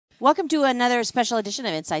Welcome to another special edition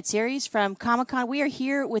of Inside Series from Comic-Con. We are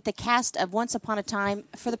here with the cast of Once Upon a Time.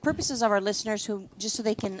 For the purposes of our listeners, who just so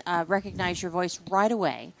they can recognize your voice right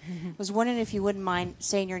away, was wondering if you wouldn't mind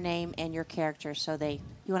saying your name and your character so you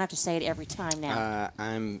won't have to say it every time now.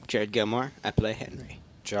 I'm Jared Gilmore. I play Henry.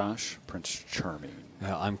 Josh, Prince Charming.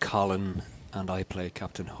 I'm Colin, and I play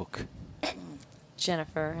Captain Hook.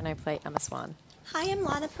 Jennifer, and I play Emma Swan. Hi, I'm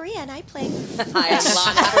Lana, Parrilla, and I play... Hi, I'm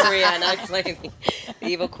Lana, Parrilla, and I play the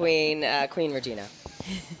evil queen, Queen Regina.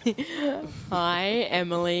 Hi,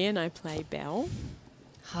 Emily, and I play Belle.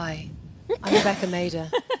 Hi, I'm Rebecca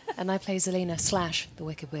Mader, and I play Zelina / the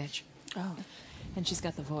Wicked Witch. Oh. And she's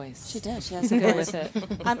got the voice. She does. She has the Good voice. with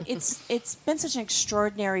it. It's been such an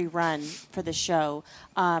extraordinary run for the show,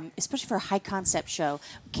 especially for a high concept show.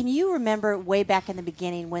 Can you remember way back in the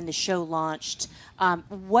beginning when the show launched?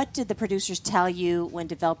 What did the producers tell you when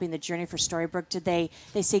developing the journey for Storybrooke? Did they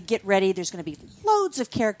say, get ready, there's going to be loads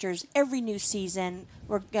of characters every new season?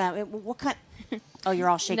 Or what kind? Oh, you're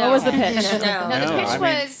all shaking. What was the pitch? No, the pitch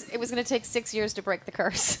was it was going to take 6 years to break the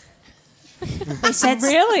curse. They said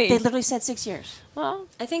Really? They literally said 6 years. Well,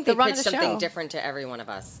 I think the they run pitch of the something show. different to every one of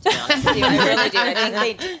us, to be honest with you. I really do. I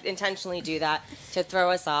think they intentionally do that to throw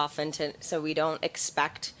us off and so we don't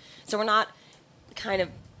expect... So we're not kind of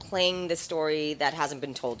playing the story that hasn't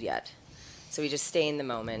been told yet. So we just stay in the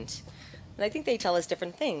moment. And I think they tell us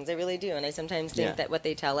different things. I really do. And I sometimes think that what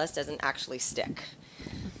they tell us doesn't actually stick.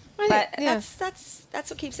 But that's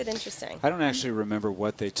what keeps it interesting. I don't actually remember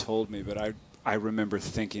what they told me, but I remember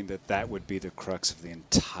thinking that would be the crux of the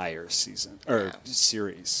entire season or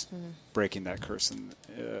series, breaking that curse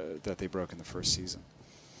that they broke in the first season.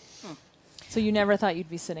 So you never thought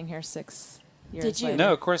you'd be sitting here 6 years Did you? later?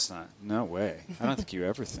 No, of course not. No way. I don't think you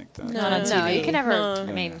ever think that. Not on No, TV. you can never- I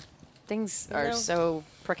No. mean, things are so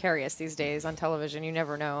precarious these days on television. You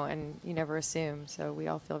never know, and you never assume. So we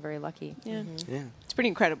all feel very lucky. Yeah. Yeah. It's pretty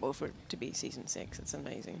incredible for it to be season 6. It's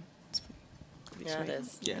amazing. It's pretty Yeah, it sweet.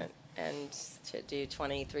 is. Yeah. And to do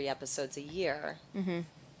 23 episodes a year and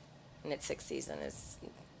its 6th season is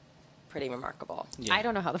pretty remarkable. Yeah. I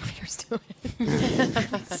don't know how the writers do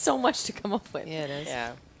it. So much to come up with. Yeah, it is.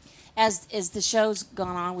 Yeah. As the show's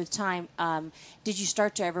gone on with time, did you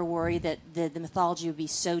start to ever worry that the mythology would be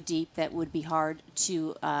so deep that it would be hard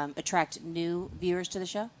to attract new viewers to the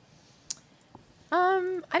show?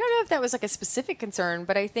 I don't know if that was like a specific concern,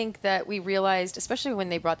 but I think that we realized, especially when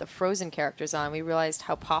they brought the Frozen characters on, we realized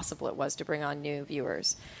how possible it was to bring on new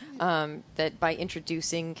viewers. That by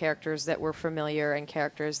introducing characters that were familiar and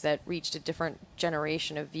characters that reached a different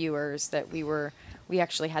generation of viewers, that we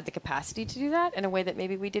actually had the capacity to do that in a way that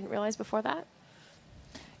maybe we didn't realize before that.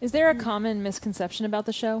 Is there a common misconception about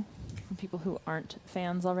the show from people who aren't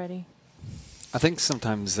fans already? I think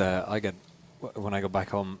sometimes I get, when I go back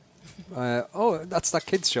home, oh, that's that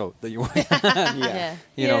kids show that you Yeah.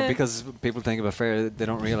 You know, because people think about fair, they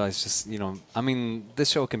don't realize just, you know, I mean, this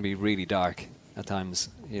show can be really dark at times,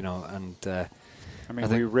 you know, and I mean, I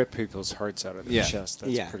think we rip people's hearts out of their Yeah. chest.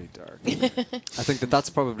 That's Yeah. pretty dark. I think that's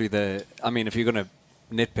probably I mean, if you're going to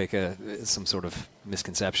nitpick some sort of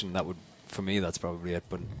misconception, that would, for me, that's probably it.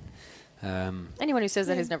 But Anyone who says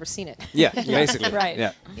that has never seen it. yeah, basically. Right.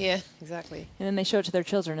 Yeah. Yeah, exactly. And then they show it to their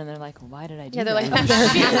children, and they're like, "Why did I do Yeah, they're that? like, oh,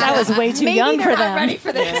 shit. That was way too Maybe young they're for not them." ready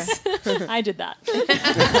for this. I did that.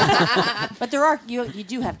 But you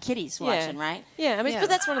do have kiddies watching, right? Yeah, I mean, Yeah. but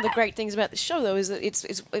that's one of the great things about the show, though, is that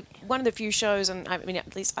it's one of the few shows, and I mean,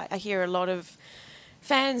 at least I hear a lot of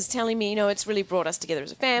fans telling me, you know, it's really brought us together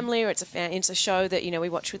as a family, or it's a show that, you know, we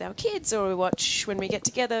watch with our kids, or we watch when we get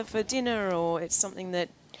together for dinner, or it's something that,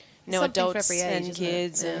 you know, Something for adults every age, and isn't it?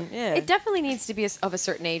 kids, and yeah. It definitely needs to be of a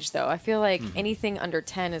certain age, though. I feel like anything under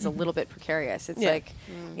 10 is a little bit precarious. It's Yeah. like,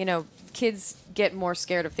 you know, kids get more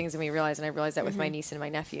scared of things than we realize, and I realize that with my niece and my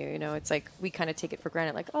nephew. You know, it's like we kind of take it for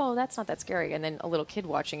granted, like, oh, that's not that scary, and then a little kid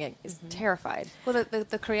watching it is terrified. Well,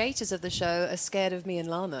 the creators of the show are scared of me and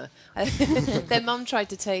Lana. Their mum tried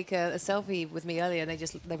to take a selfie with me earlier, and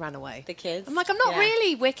they ran away. The kids? I'm like, I'm not Yeah.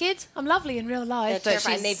 really wicked. I'm lovely in real life. They're But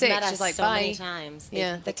terrified. she's And they've sick. met us She's like, so bye. many times.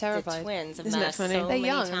 Yeah, they're The terrified. twins have Isn't met that us funny? so They're many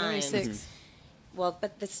young, times. they're only 6. Well,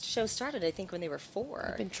 but this show started, I think, when they were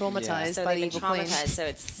 4. Been traumatized So by they've the been evil queen. traumatized. So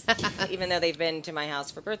it's even though they've been to my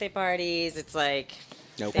house for birthday parties, it's like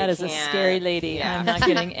Nope. That is a can't- scary lady. yeah. I'm not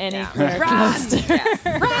getting any Yeah. close to her.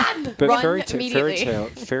 Yes. But Run fairy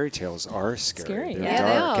immediately. tales are scary. Scary, They're yeah. Yeah,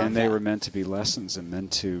 they dark, are. and they were meant to be lessons and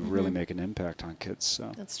meant to really make an impact on kids.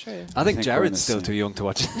 So, That's true. I think we're in Jared's the still same. too young to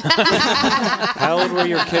watch it. how old were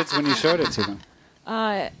your kids when you showed it to them?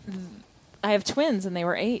 I have twins, and they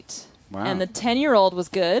were 8. Wow. And the 10-year-old was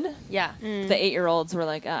good. Yeah. The 8-year-olds were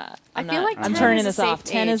like, I I'm feel not- like I'm 10 turning is a this off.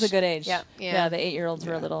 safe 10 is a age. good age. Yeah. Yeah, the 8-year-olds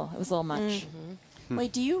were a little much.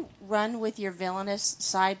 Wait, do you run with your villainous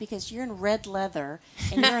side? Because you're in red leather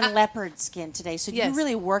and you're in leopard skin today. So do you Yes.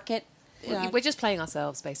 really work it? We're just playing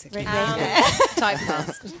ourselves, basically.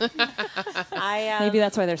 Typecast. Maybe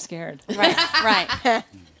that's why they're scared. Right.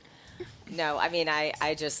 No, I mean,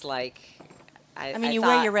 I just like. I mean, you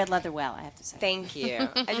wear your red leather well, I have to say. Thank you.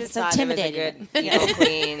 I just It's thought it was a intimidating. good, evil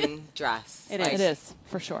queen dress. It It is,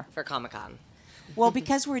 for sure. For Comic-Con. Well,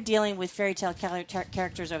 because we're dealing with fairy tale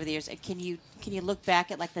characters over the years, can you look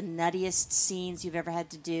back at like the nuttiest scenes you've ever had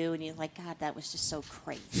to do, and you're like, God, that was just so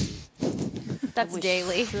crazy. That's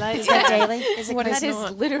daily. Is that daily? Is it That crazy?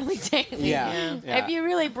 is literally daily. Yeah. If you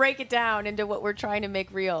really break it down into what we're trying to make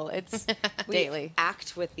real, it's daily.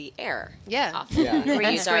 Act with the air. Yeah. Often. Yeah. We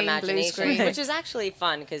Green use our screen, blue imagination, screen. which is actually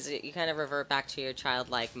fun because you kind of revert back to your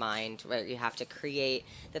childlike mind where you have to create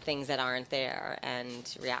the things that aren't there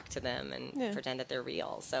and react to them and pretend that they're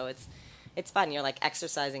real. So it's fun. You're like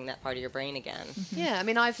exercising that part of your brain again. Yeah, I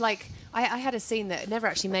mean, I had a scene that never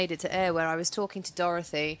actually made it to air where I was talking to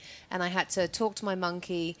Dorothy and I had to talk to my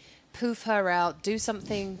monkey, poof her out, do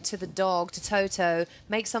something to the dog, to Toto,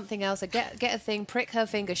 make something else, get a thing, prick her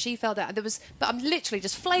finger, she fell down. But I'm literally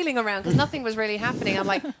just flailing around because nothing was really happening. I'm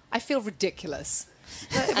like, I feel ridiculous.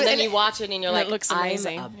 And then you watch it and you're And like, it looks I'm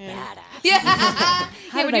amazing. a badass. Yeah,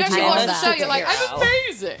 when did you I actually do watch the that? show, you're like, I'm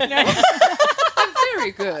amazing. I'm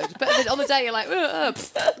very good. But on the day, you're like,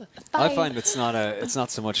 I find it's not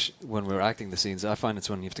so much when we're acting the scenes. I find it's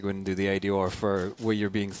when you have to go in and do the ADR for where you're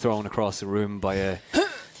being thrown across the room by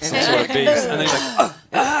some sort of beast, and then you're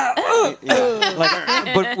like,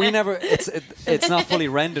 like, but we never. It's not fully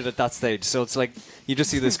rendered at that stage, so it's like you just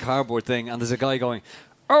see this cardboard thing, and there's a guy going,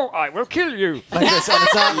 "Oh, I will kill you!" like this, and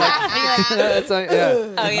it's not like, it's like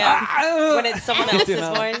Oh, yeah. When it's someone else's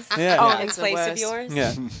voice. Yeah. In it's the place of worst. yours.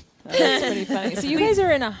 yeah. That's pretty funny. So you guys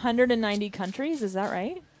are in 190 countries, is that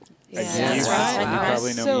right? yeah, That's that's right. right. You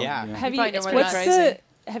probably know So more. Yeah. have You you? probably know What's we're the? crazy.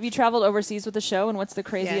 Have you traveled overseas with the show, and what's the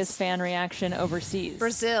craziest Yes. fan reaction overseas?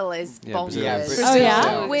 Brazil is Yeah, bonkers. Brazil. Yeah, Brazil. Oh,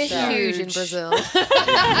 yeah? We're So huge in huge. Brazil.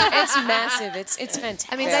 It's massive. It's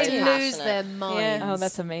fantastic. I mean, Very they lose passionate. their minds. Oh,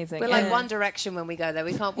 that's amazing. We're like One Direction when we go there.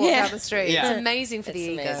 We can't walk down the street. Yeah. It's amazing for It's the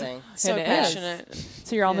ego. amazing. so It is. passionate.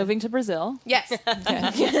 So you're all moving to Brazil. Yes. Come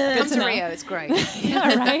to to know. Rio. It's great.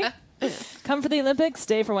 Yeah, right. Come for the Olympics,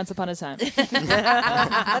 stay for Once Upon a Time. But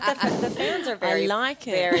the fans are very, like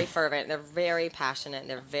it. very fervent. They're very passionate.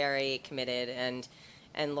 They're very committed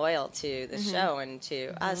and loyal to the show and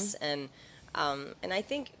to us. And I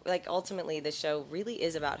think like ultimately the show really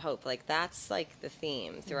is about hope. Like that's like the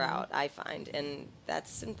theme throughout. I find, and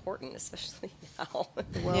that's important, especially now.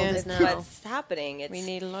 The world Yeah. is now. What's happening? It's, We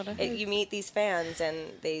need a lot of hope. you meet these fans and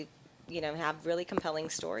they, have really compelling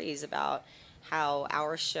stories about how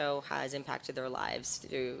our show has impacted their lives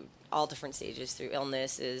through all different stages, through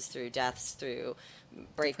illnesses, through deaths, through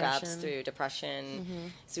breakups, Depression. through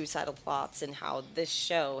depression, suicidal thoughts, and how this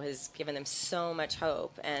show has given them so much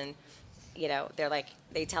hope. And, they're like,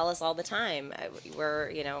 they tell us all the time,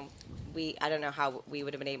 I don't know how we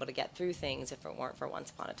would have been able to get through things if it weren't for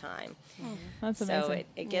Once Upon a Time. That's amazing. So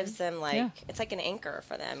it gives them Yeah. it's like an anchor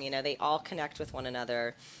for them. They all connect with one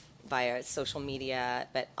another via social media,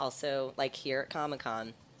 but also like here at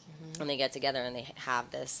Comic-Con when they get together and they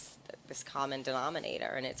have this common denominator,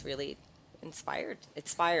 and it's really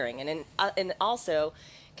inspiring, and also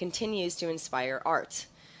continues to inspire art,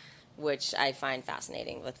 which I find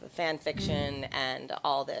fascinating with the fan fiction and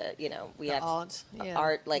all the we have art, yeah.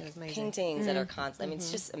 art It like was amazing. paintings that are constant. I mean,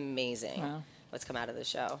 it's just amazing Wow. what's come out of the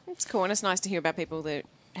show. It's cool, and it's nice to hear about people that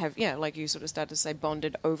have, like you sort of started to say,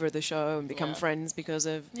 bonded over the show and become Yeah. friends because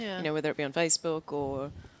of, Yeah. whether it be on Facebook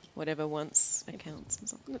or whatever once accounts and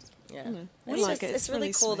something. Yeah, I it's, like just, it. it's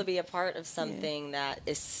really cool to sweet. be a part of something that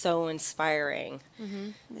is so inspiring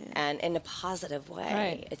and in a positive way.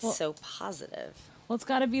 Right. It's Well- so positive. Well, it's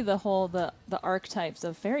got to be the whole the archetypes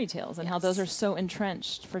of fairy tales and how those Yes. are so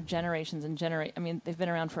entrenched for generations and I mean, they've been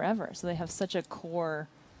around forever, so they have such a core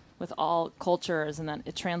with all cultures, and that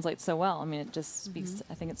it translates so well. I mean, it just speaks.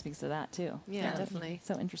 I think it speaks to that too. Yeah, definitely.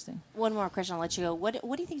 So interesting. One more question, I'll let you go. What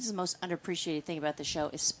do you think is the most underappreciated thing about the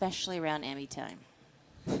show, especially around Emmy time?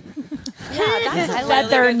 I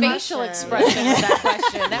love they're the not- facial expression of that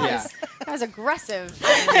question. Yeah. That was aggressive.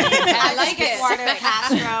 I like Eduardo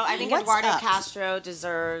Castro. I think What's Eduardo up? Castro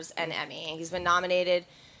deserves an Emmy. He's been nominated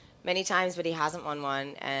many times, but he hasn't won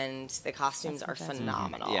one, and the costumes are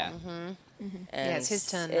phenomenal. Yeah. And Yeah, it's his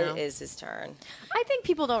turn now. It is his turn. I think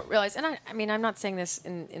people don't realize, and I mean, I'm not saying this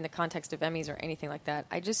in the context of Emmys or anything like that.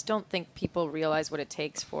 I just don't think people realize what it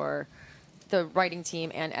takes for the writing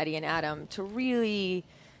team and Eddie and Adam to really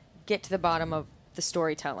get to the bottom of the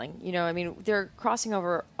storytelling. You know, I mean, they're crossing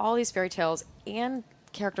over all these fairy tales and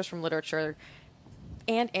characters from literature,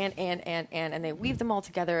 and they weave them all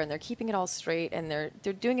together, and they're keeping it all straight, and they're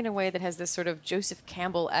doing it in a way that has this sort of Joseph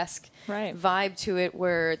Campbell-esque vibe to it,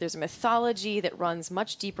 where there's a mythology that runs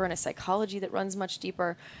much deeper and a psychology that runs much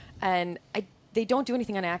deeper, and they don't do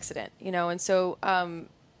anything on accident, you know, and so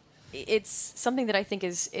it's something that I think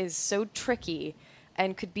is so tricky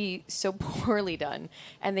and could be so poorly done,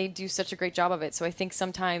 and they do such a great job of it. So I think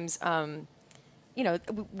sometimes, you know,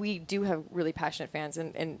 we do have really passionate fans,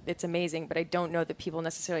 and it's amazing, but I don't know that people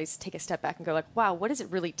necessarily take a step back and go like, wow, what does it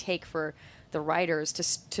really take for the writers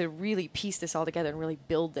to really piece this all together and really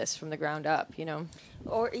build this from the ground up, you know?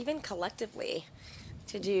 Or even collectively,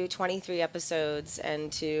 to do 23 episodes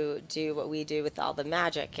and to do what we do with all the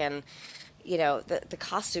magic and, you know, the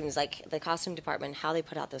costumes, like the costume department, how they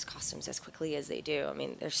put out those costumes as quickly as they do. I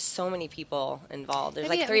mean, there's so many people involved. There's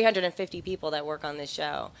like 350 people that work on this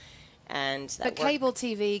show. But cable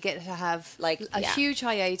TV get to have like a huge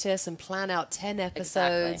hiatus and plan out 10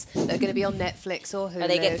 episodes that are going to be on Netflix or Hulu. Or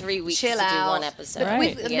they get 3 weeks to do one episode. But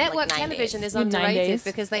with network like television is underrated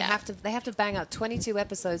because they have to bang out 22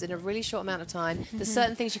 episodes in a really short amount of time. There's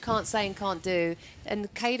certain things you can't say and can't do.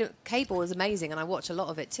 And cable is amazing, and I watch a lot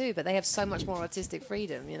of it too. But they have so much more artistic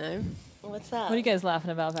freedom, you know. What's that? What are you guys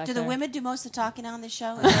laughing about back there? there? Do the women do most of the talking on this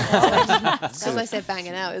show? As I said,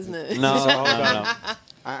 banging out, isn't it? No.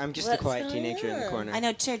 I'm just the quiet teenager in the corner. I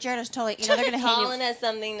know, Jared was totally, you know, they're going to hate you. Colin has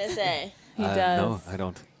something to say. He does. No, I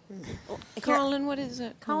don't. Colin, what is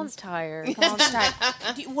it? Colin's tired. Colin's tired.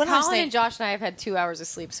 Colin and Josh and I have had 2 hours of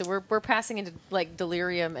sleep, so we're passing into like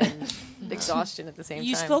delirium and exhaustion at the same time.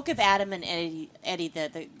 You spoke of Adam and Eddie,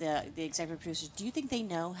 the executive producers. Do you think they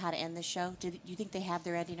know how to end the show? Do you think they have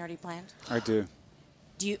their ending already planned? I do.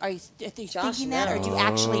 Are you thinking that, or do you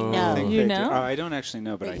actually know? You know? I don't actually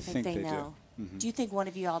know, but I think they know. do. Do you think one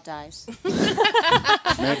of you all dies?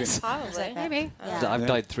 Maybe. Probably. Maybe. Yeah. I've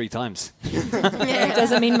died 3 times. It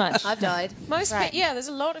doesn't mean much. I've died. There's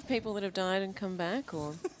a lot of people that have died and come back,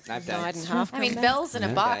 or I've died died. and half. I mean, Belle's in a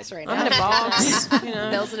box right now. I'm in a box. You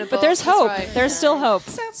know. Bells in a box. But there's hope. Right. There's still hope.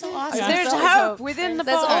 So awesome. There's hope within the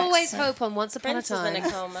There's box. always hope on Once Upon Prince a is Time. in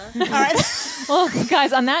a coma. All right. Well,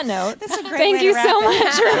 guys, on that note, That's a great thank way you to so wrap it.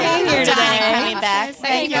 much for being here Thank you for today. coming back.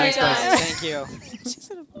 Thank you. Thanks, guys. Thank you.